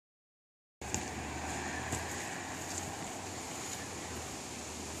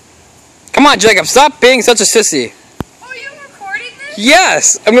Come on, Jacob, stop being such a sissy. Oh, are you recording this?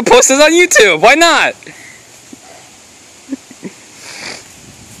 Yes, I'm gonna post this on YouTube. Why not?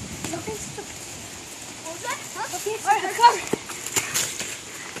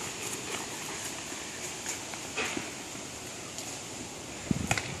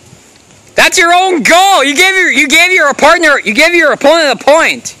 That's your own goal. You gave your opponent a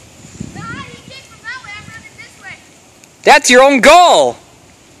point. Nah, he came from that way. I'm running this way. That's your own goal.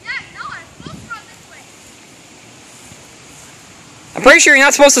 Yeah, no, I'm supposed to run this way. I'm pretty sure you're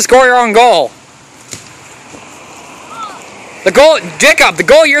not supposed to score your own goal. The goal, Jacob, the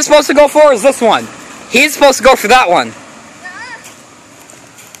goal you're supposed to go for is this one. He's supposed to go for that one.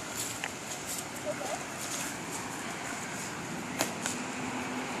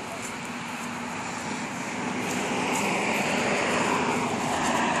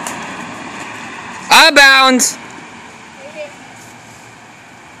 Out of bounds.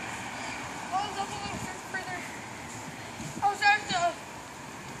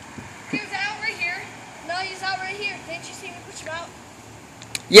 He was out right here. No, he's out right here. Didn't you see me push him out?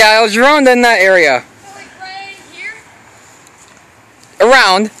 Yeah, I was around in that area. So like right here?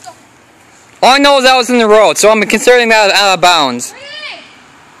 Around. All I know is that was in the road, so I'm considering that out of bounds.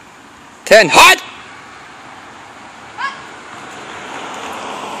 10. Hot!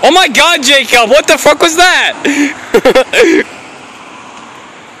 Oh my god, Jacob, what the fuck was that?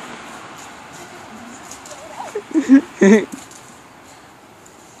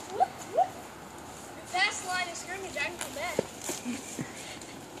 Fast line of scrimmage, I can come back.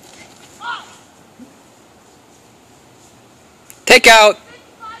 Take out.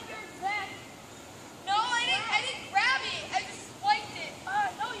 55 yards back. No, I didn't grab it. I just swiped it.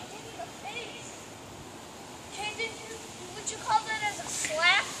 No, you hit me in the face. Would you call that as a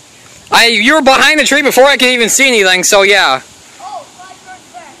slap? You were behind the tree before I could even see anything, so yeah. Oh, 5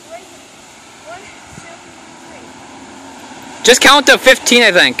 yards back. Right here. 1, 2, 3. Just count to 15,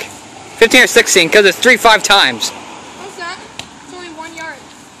 I think. 15 or 16, because it's 3 5 times. What's that? It's only 1 yard.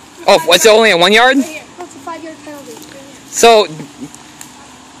 Oh, what's it only a 1 yard? Right here. That's a 5-yard penalty. So,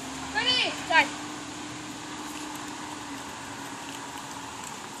 Ready? Done.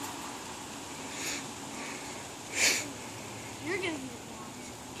 You're gonna be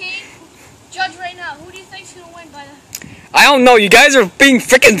okay, judge right now. Who do you think's gonna win by the... I don't know, you guys are being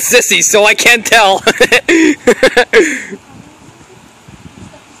freaking sissies, so I can't tell. Next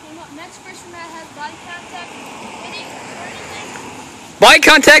person that has body contact, hitting or anything? Body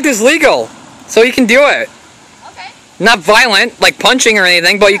contact is legal, so you can do it. Okay. Not violent, like punching or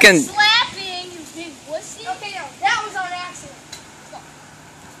anything, but you can... Slapping, you big wussy. Okay, no, that was on accident. Let's go.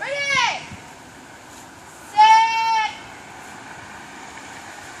 Ready? Set.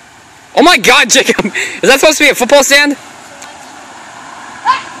 Oh my god, Jacob! Is that supposed to be a football stand?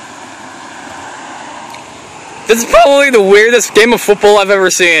 This is probably the weirdest game of football I've ever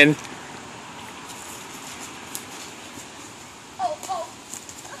seen. Oh.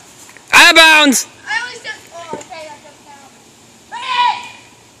 Out of bounds! I always just... Oh, okay, that doesn't count. Ready?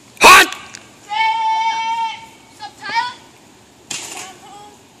 Hot! Set. What's up, Tyler?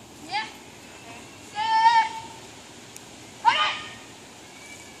 Yeah. Set. Ready?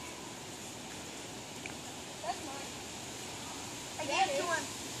 That's mine. I gave it to him.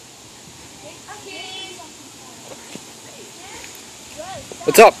 Okay.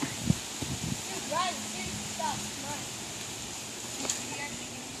 What's up?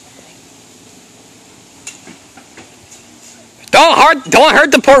 Don't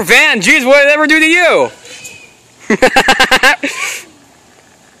hurt the poor van. Jeez, what did it ever do to you?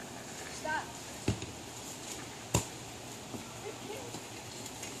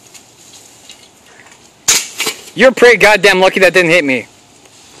 You're pretty goddamn lucky that didn't hit me.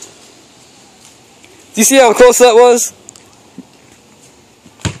 Do you see how close that was?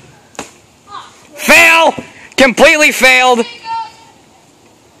 Fail! Completely failed!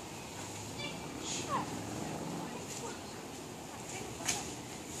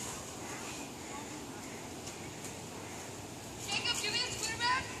 Jacob, give me the scooter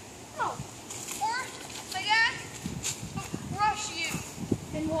back. No. Or my dad rush you.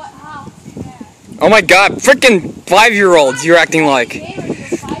 And what? How? Oh my god, freaking 5-year-olds you're acting like.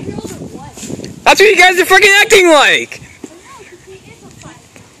 5-year-old or what? That's what you guys are freaking acting like!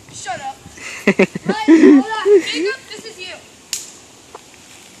 Shut up. Right, hold on. Jacob, this is you.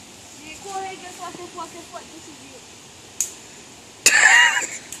 Go ahead, guess what? This is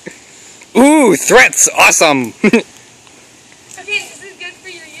you. Ooh, threats, awesome! Okay, this is good for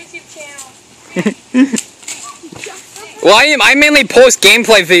your YouTube channel. Well, I mainly post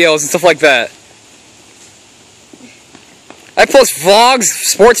gameplay videos and stuff like that. I post vlogs,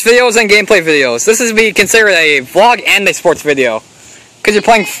 sports videos, and gameplay videos. This is be considered a vlog and a sports video. Because you're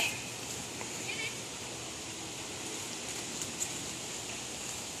playing...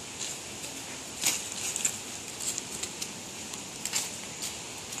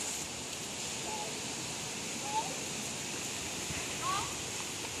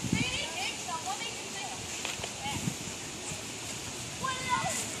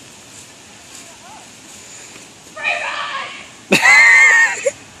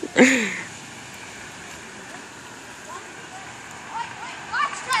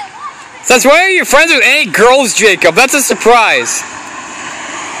 Since when are you friends with any girls, Jacob? That's a surprise.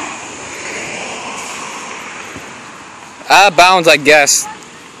 Out of bounds, I guess.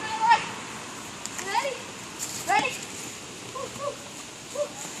 Ready? Ready?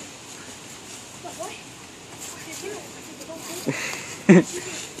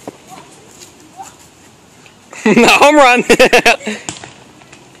 Home run. It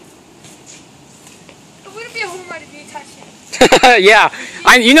wouldn't be a home run if you touched it. Yeah,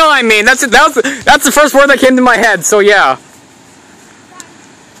 you know what I mean. That's the first word that came to my head. So yeah.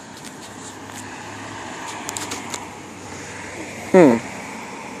 Stand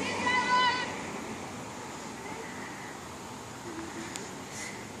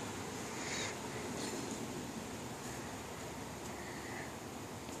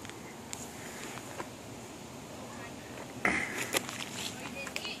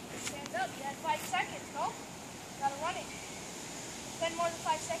up. You had 5 seconds, no? Gotta run it. Spend more than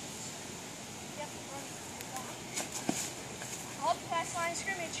 5 seconds. You have to run it. Oh, pass line of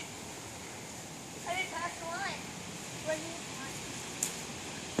scrimmage. I didn't pass the line. Where you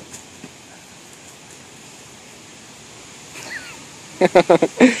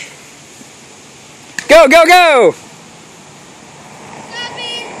Go, go, go!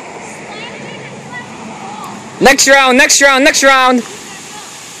 Next round, next round, next round.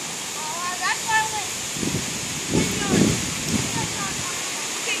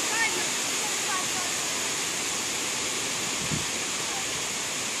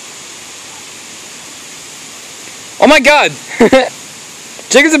 Oh my God!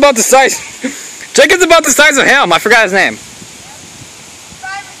 Jacob's about the size. Jacob's about the size of him. I forgot his name.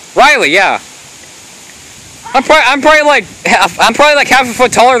 Riley, yeah. I'm probably like half a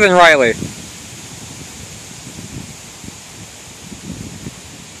foot taller than Riley. I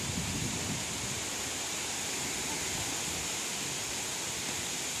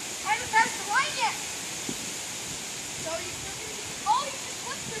haven't passed the line yet. So you just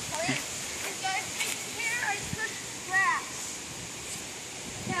flipped this way. You guys fix here, I just pushed grass.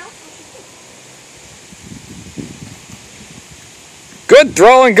 Now. Good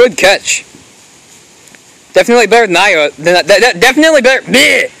throw and good catch. Definitely better than I. Definitely better.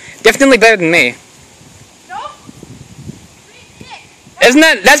 Bleh, definitely better than me. No. Hit. Isn't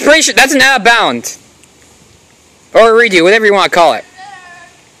that? That's pretty sure. That's an out of bounds. Or a redo, whatever you want to call it.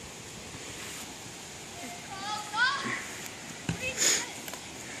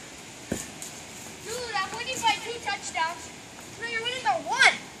 Dude, I'm winning by 2 touchdowns. No, you're winning by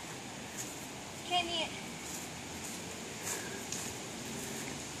 1. Can't eat it.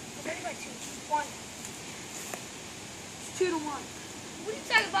 I'm winning by 2. 1. It's 2 to 1. What are you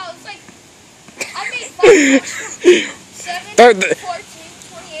talking about? It's like I made 5, 7, 14,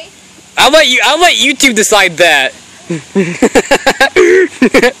 28. I'll let YouTube decide that.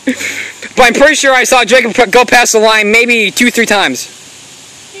 But I'm pretty sure I saw Jacob go past the line maybe 2-3 times.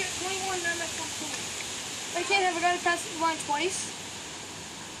 Here, 21, I'm at 14. I can't have I gone past the line twice?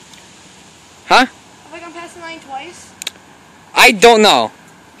 Huh? Have I gone past the line twice? I don't know.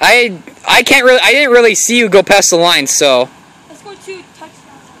 I can't really. I didn't really see you go past the line, so. Let's go 2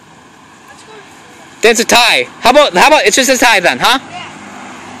 touchdowns. Let's go. Then it's a tie. How about it's just a tie then, huh? Yeah.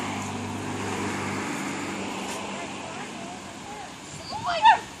 Oh, I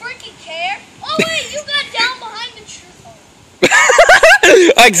don't freaking care. Oh wait, you got down behind the tree.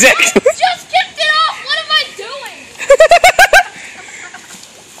 Exactly. Just kicked it off. What am I doing?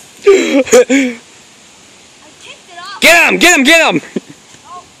 I kicked it off. Get him! Get him! Get him!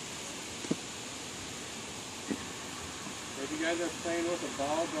 Oh, If you guys are playing with a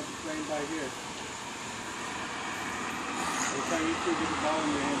ball, don't be playing by here. Every time you two get the ball in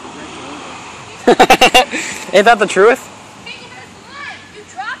your hands, it breaks the window. Ain't that the truth? hey, you missed the line. You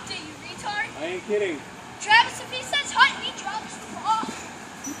dropped it, you retard. I ain't kidding. Travis, if he says hut, he drops the ball.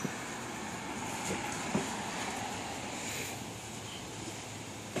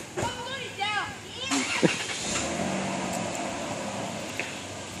 I'm going down.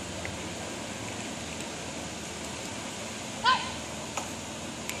 Hut.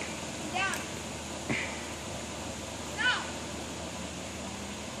 Down. Now.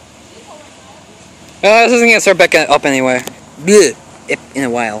 This isn't gonna start back up anyway. Bleh. In a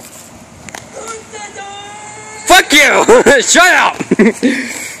while. Fuck you! Shut up!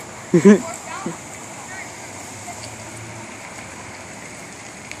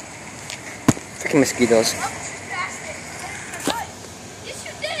 Fucking mosquitoes.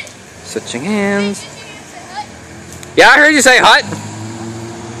 Switching hands. Yeah, I heard you say hut.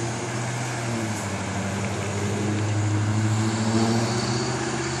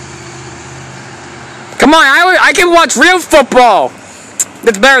 Come on, I can watch real football.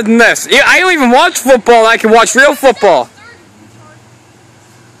 That's better than this. I don't even watch football. I can watch real football.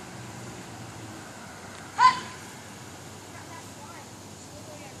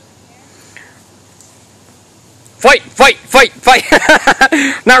 Fight, fight, fight, fight.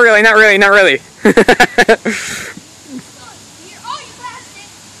 Not really, not really, not really.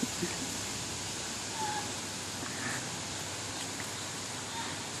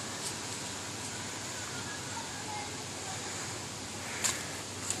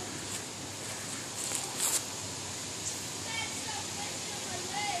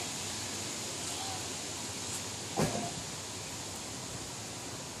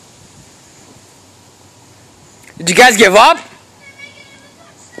 Did you guys give up?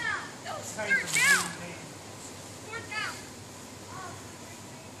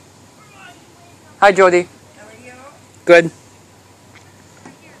 Hi, Jody. How are you? Good.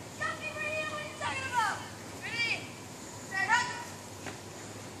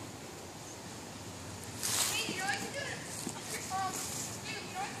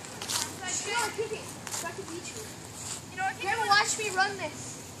 Watch me run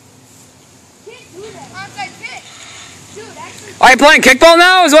this. Can't do that. Dude, actually. Are you playing kickball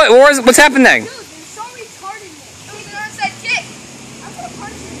now? What's happening? Dude, you're so retarded, Nick. Dude, you don't say kick. I'm gonna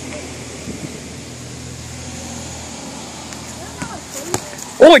punch you in the face.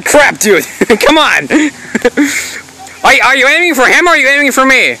 Holy crap, dude! Come on! Are you aiming for him or are you aiming for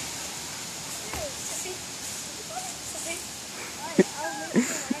me?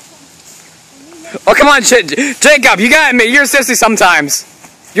 Oh, come on, shit. Jacob, you got me. You're sissy sometimes.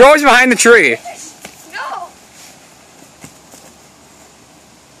 You're always behind the tree. No.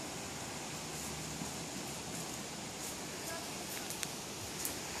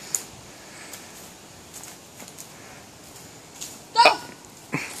 Go.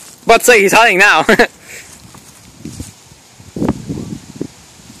 But say he's hiding now.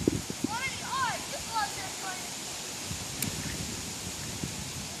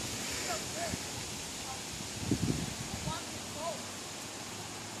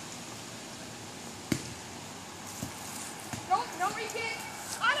 Don't reach it.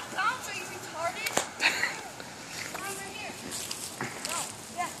 Out of bounds, are you retarded? Over here. No.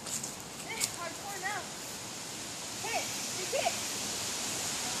 Yeah. This is hardcore now. Hit. Just hit.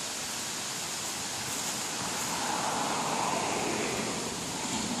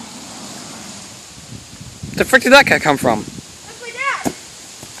 The frick did that guy come from? That's my dad.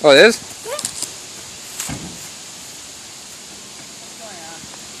 Oh, it is?